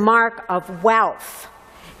was the mark of wealth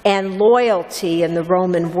and loyalty in the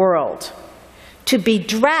Roman world. To be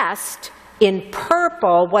dressed in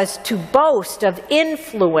purple was to boast of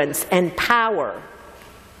influence and power.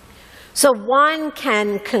 So one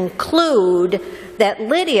can conclude that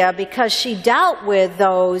Lydia, because she dealt with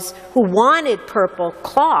those who wanted purple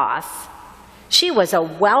cloth, she was a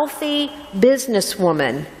wealthy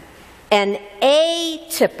businesswoman, an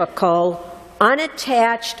atypical,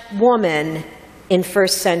 unattached woman in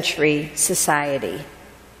first century society.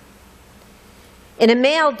 In a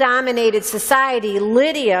male-dominated society,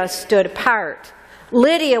 Lydia stood apart.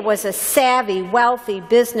 Lydia was a savvy, wealthy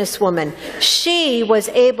businesswoman. She was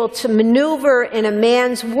able to maneuver in a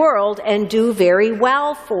man's world and do very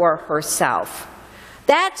well for herself.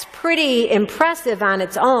 That's pretty impressive on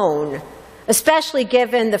its own, especially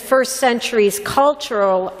given the first century's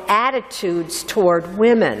cultural attitudes toward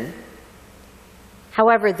women.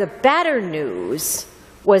 However, the better news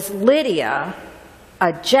was Lydia,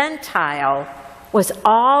 a Gentile, was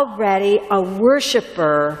already a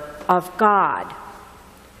worshiper of God.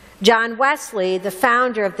 John Wesley, the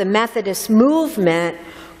founder of the Methodist movement,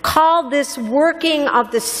 called this working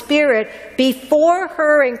of the Spirit before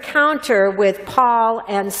her encounter with Paul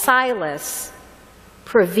and Silas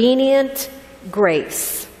prevenient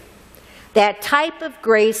grace. That type of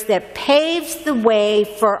grace that paves the way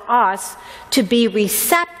for us to be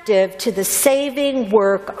receptive to the saving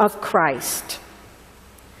work of Christ.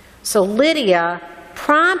 So Lydia,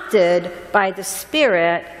 prompted by the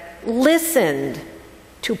Spirit, listened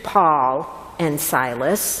to Paul and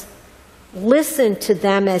Silas, listened to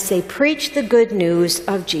them as they preached the good news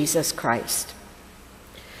of Jesus Christ.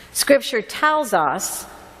 Scripture tells us,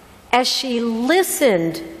 as she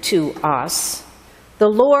listened to us, the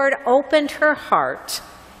Lord opened her heart,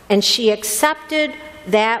 and she accepted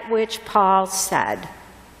that which Paul said.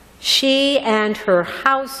 She and her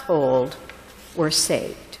household were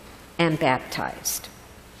saved and baptized.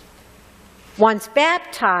 Once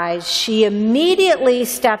baptized, she immediately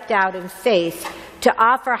stepped out in faith to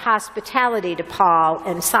offer hospitality to Paul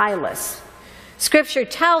and Silas. Scripture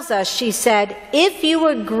tells us, she said, "If you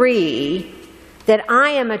agree that I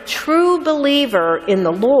am a true believer in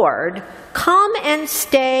the Lord, come and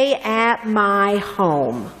stay at my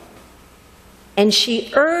home." And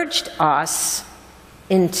she urged us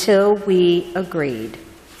until we agreed.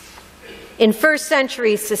 In first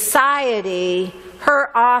century society, her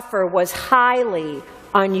offer was highly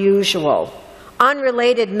unusual.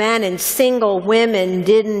 Unrelated men and single women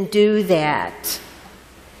didn't do that.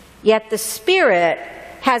 Yet the Spirit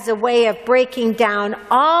has a way of breaking down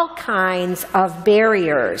all kinds of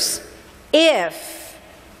barriers if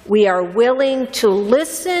we are willing to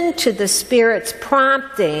listen to the Spirit's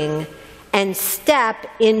prompting and step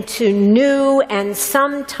into new and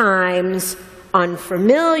sometimes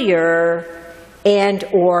unfamiliar and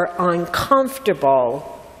or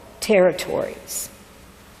uncomfortable territories.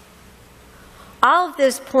 All of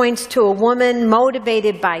this points to a woman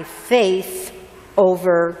motivated by faith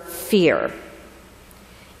over fear.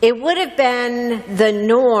 It would have been the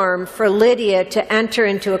norm for Lydia to enter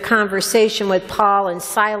into a conversation with Paul and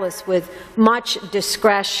Silas with much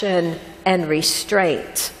discretion and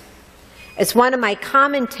restraint. As one of my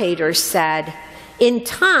commentators said, in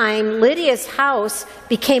time, Lydia's house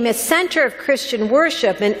became a center of Christian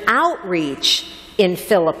worship and outreach in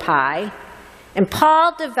Philippi, and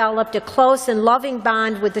Paul developed a close and loving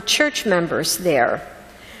bond with the church members there.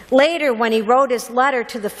 Later, when he wrote his letter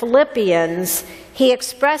to the Philippians, he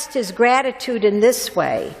expressed his gratitude in this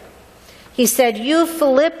way. He said, "You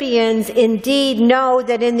Philippians indeed know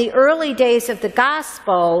that in the early days of the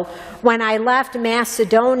gospel, when I left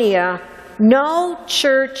Macedonia, no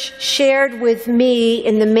church shared with me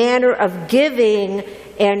in the manner of giving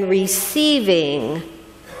and receiving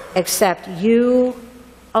except you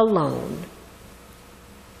alone.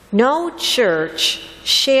 No church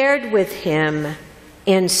shared with him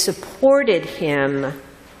and supported him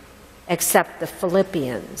except the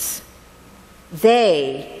Philippians.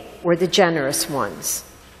 They were the generous ones.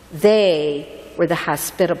 They were the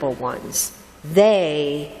hospitable ones.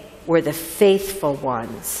 They were the faithful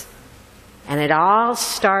ones. And it all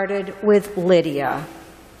started with Lydia,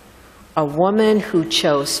 a woman who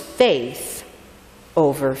chose faith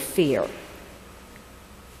over fear.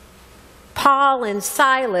 Paul and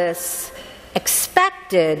Silas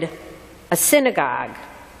expected a synagogue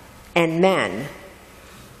and men.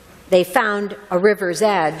 They found a river's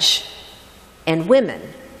edge and women.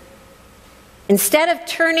 Instead of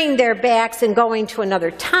turning their backs and going to another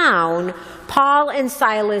town, Paul and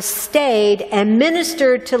Silas stayed and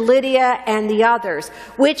ministered to Lydia and the others,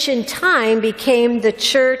 which in time became the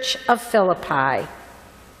church of Philippi.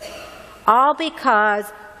 All because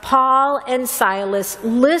Paul and Silas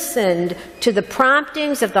listened to the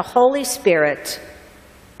promptings of the Holy Spirit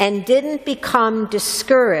and didn't become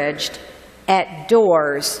discouraged at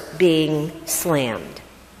doors being slammed.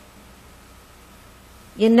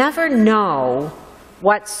 You never know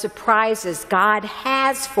what surprises God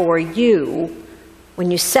has for you when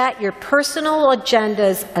you set your personal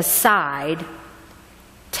agendas aside,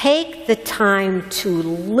 take the time to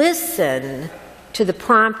listen to the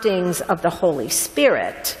promptings of the Holy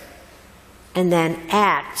Spirit, and then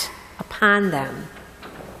act upon them.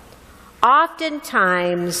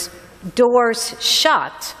 Oftentimes, doors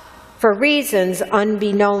shut for reasons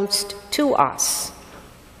unbeknownst to us.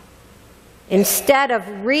 Instead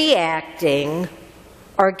of reacting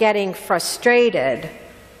or getting frustrated,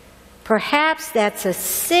 perhaps that's a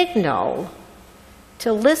signal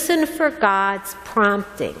to listen for God's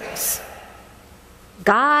promptings.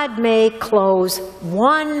 God may close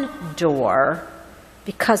one door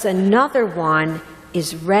because another one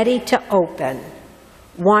is ready to open,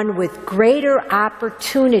 one with greater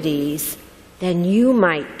opportunities than you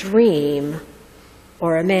might dream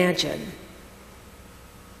or imagine.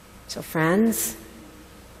 So friends,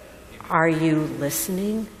 are you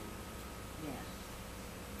listening? Yes.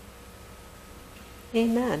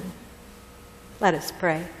 Amen. Let us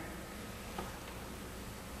pray.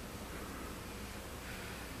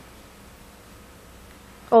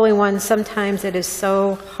 Holy One, sometimes it is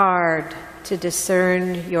so hard to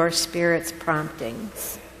discern your Spirit's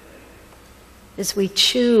promptings. As we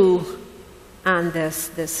chew on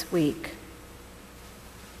this week,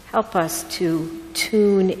 help us to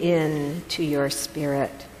tune in to your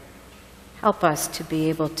Spirit. Help us to be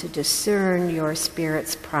able to discern your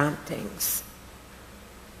Spirit's promptings.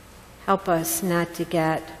 Help us not to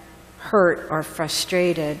get hurt or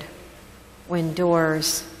frustrated when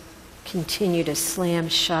doors continue to slam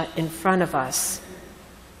shut in front of us.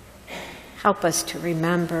 Help us to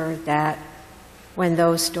remember that when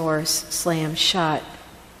those doors slam shut,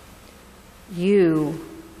 you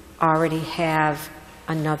already have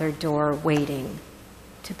another door waiting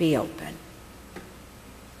to be open.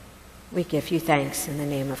 We give you thanks in the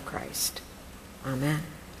name of Christ. Amen.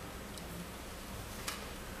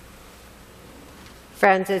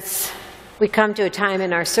 Friends, we come to a time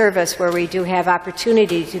in our service where we do have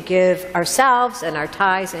opportunity to give ourselves and our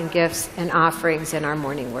tithes and gifts and offerings in our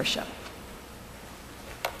morning worship.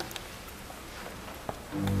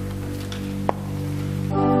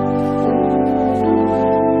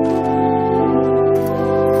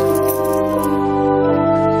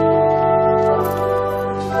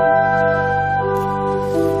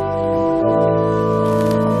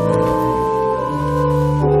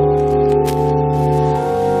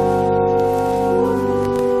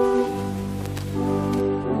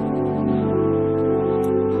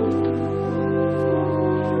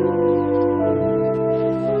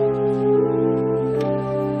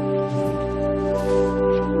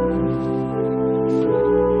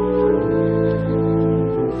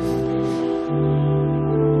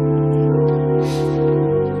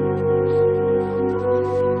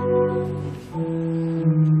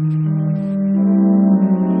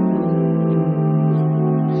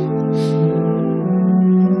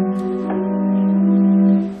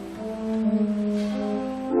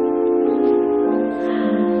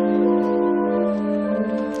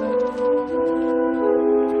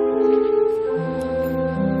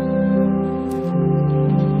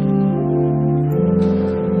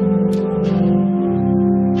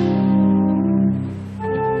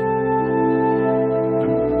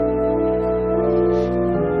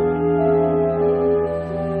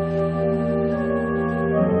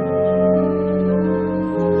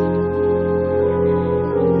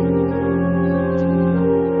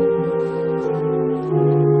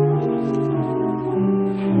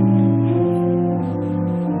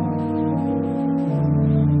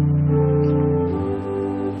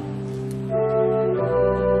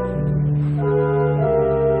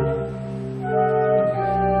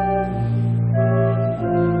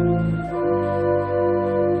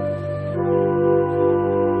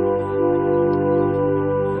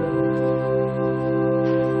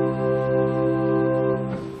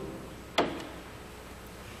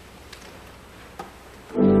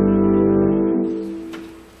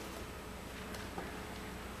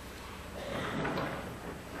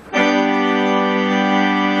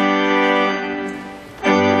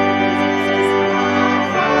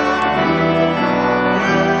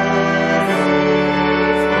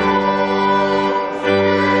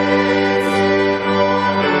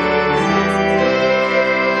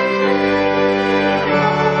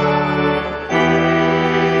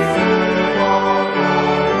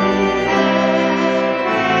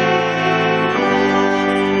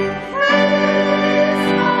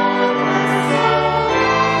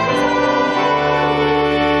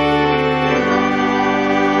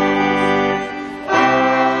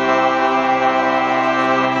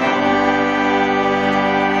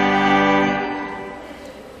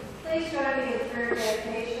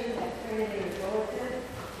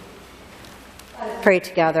 pray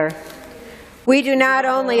together. We do not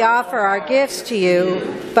only offer our gifts to you,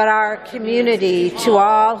 but our community to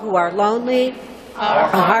all who are lonely, our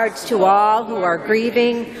hearts to all who are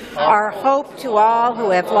grieving, our hope to all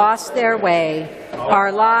who have lost their way,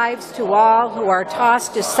 our lives to all who are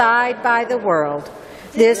tossed aside by the world.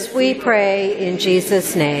 This we pray in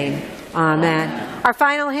Jesus' name. Amen. Our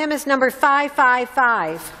final hymn is number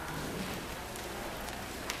 555.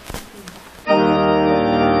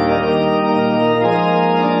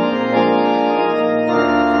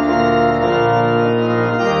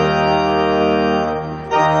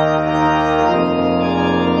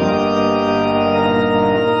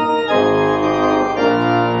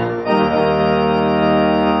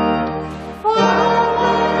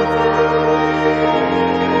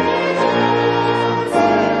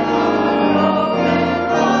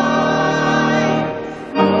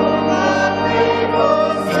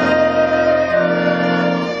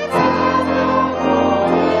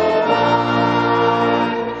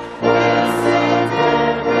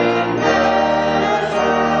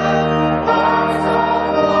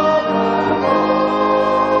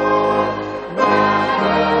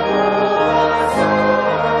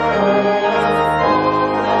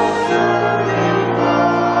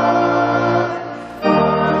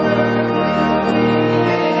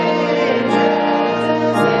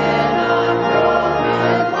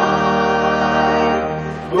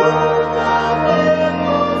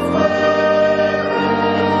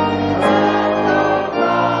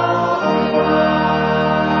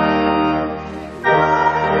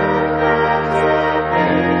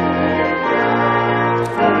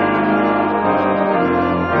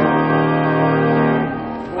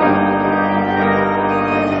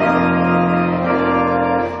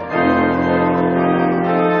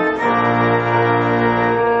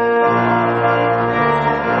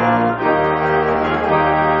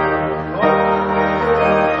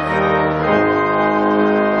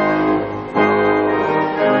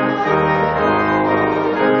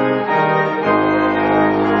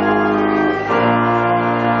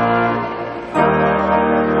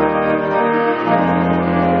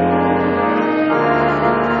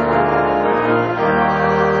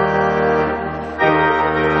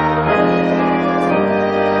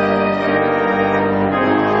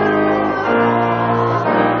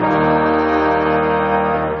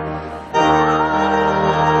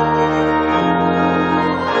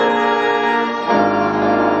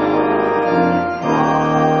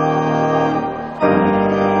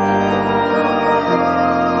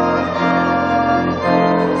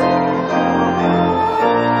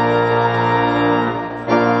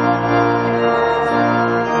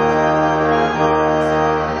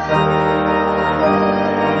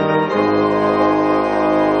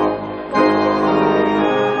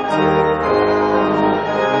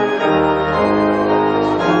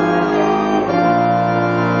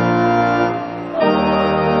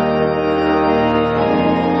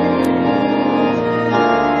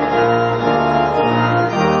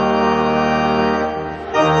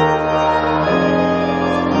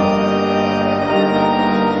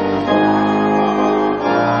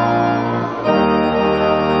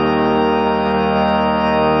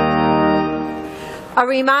 A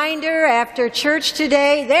reminder, after church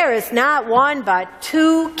today, there is not one but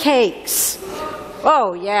two cakes.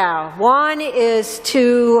 Oh yeah, one is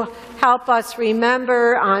to help us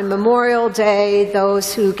remember on Memorial Day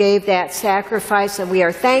those who gave that sacrifice, and we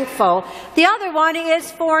are thankful. The other one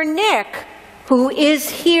is for Nick, who is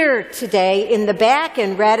here today in the back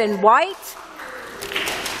in red and white.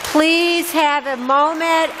 Please have a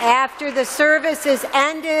moment after the service is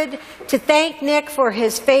ended to thank Nick for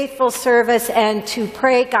his faithful service and to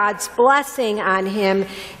pray God's blessing on him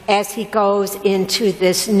as he goes into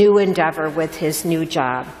this new endeavor with his new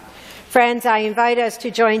job. Friends, I invite us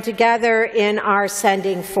to join together in our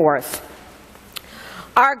sending forth.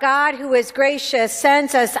 Our God, who is gracious,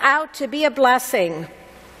 sends us out to be a blessing.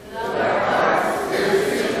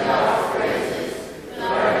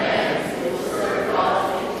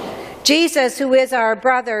 Jesus, who is our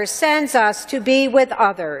brother, sends us to be with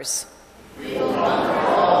others. We will come for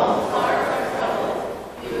all whose hearts are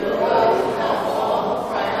troubled. We will go to help all who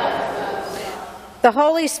cry out to us. The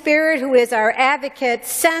Holy Spirit, who is our advocate,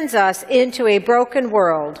 sends us into a broken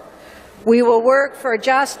world. We will work for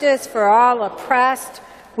justice for all oppressed.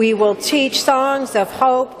 We will teach songs of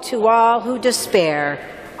hope to all who despair.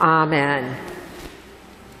 Amen.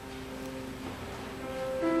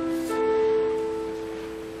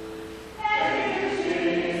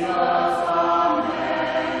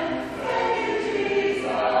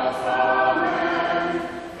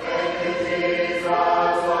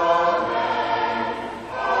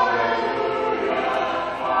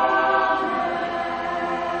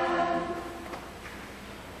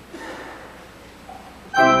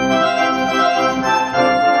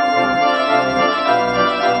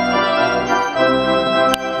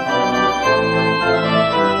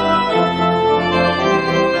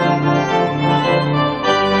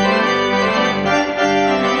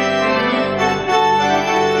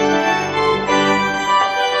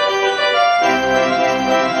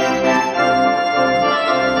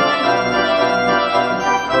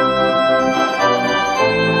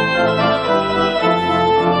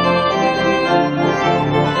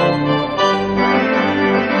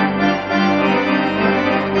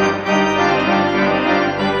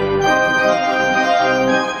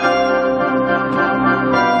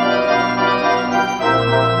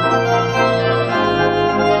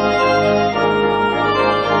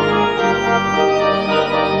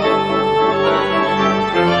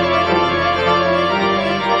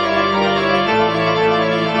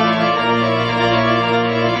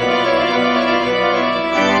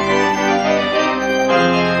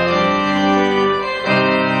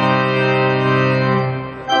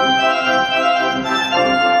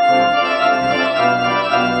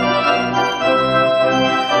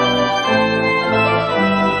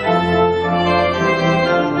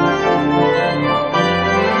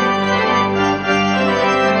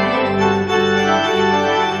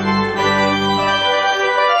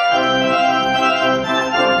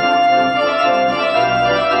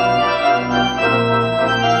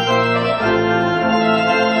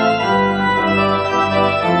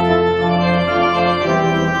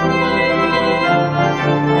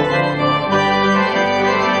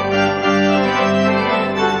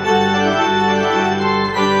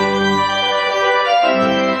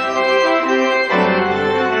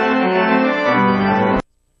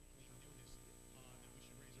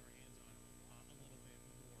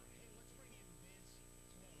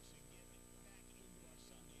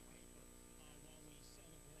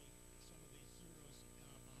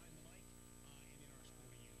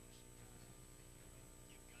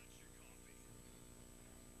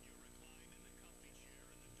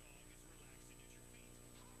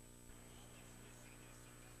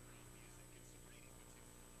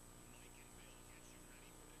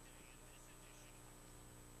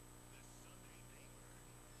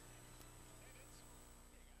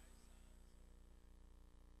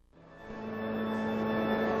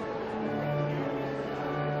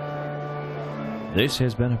 This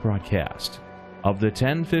has been a broadcast of the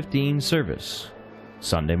 10:15 service,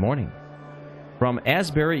 Sunday morning, from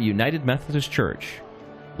Asbury United Methodist Church,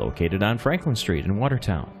 located on Franklin Street in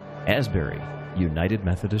Watertown. Asbury United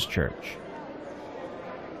Methodist Church.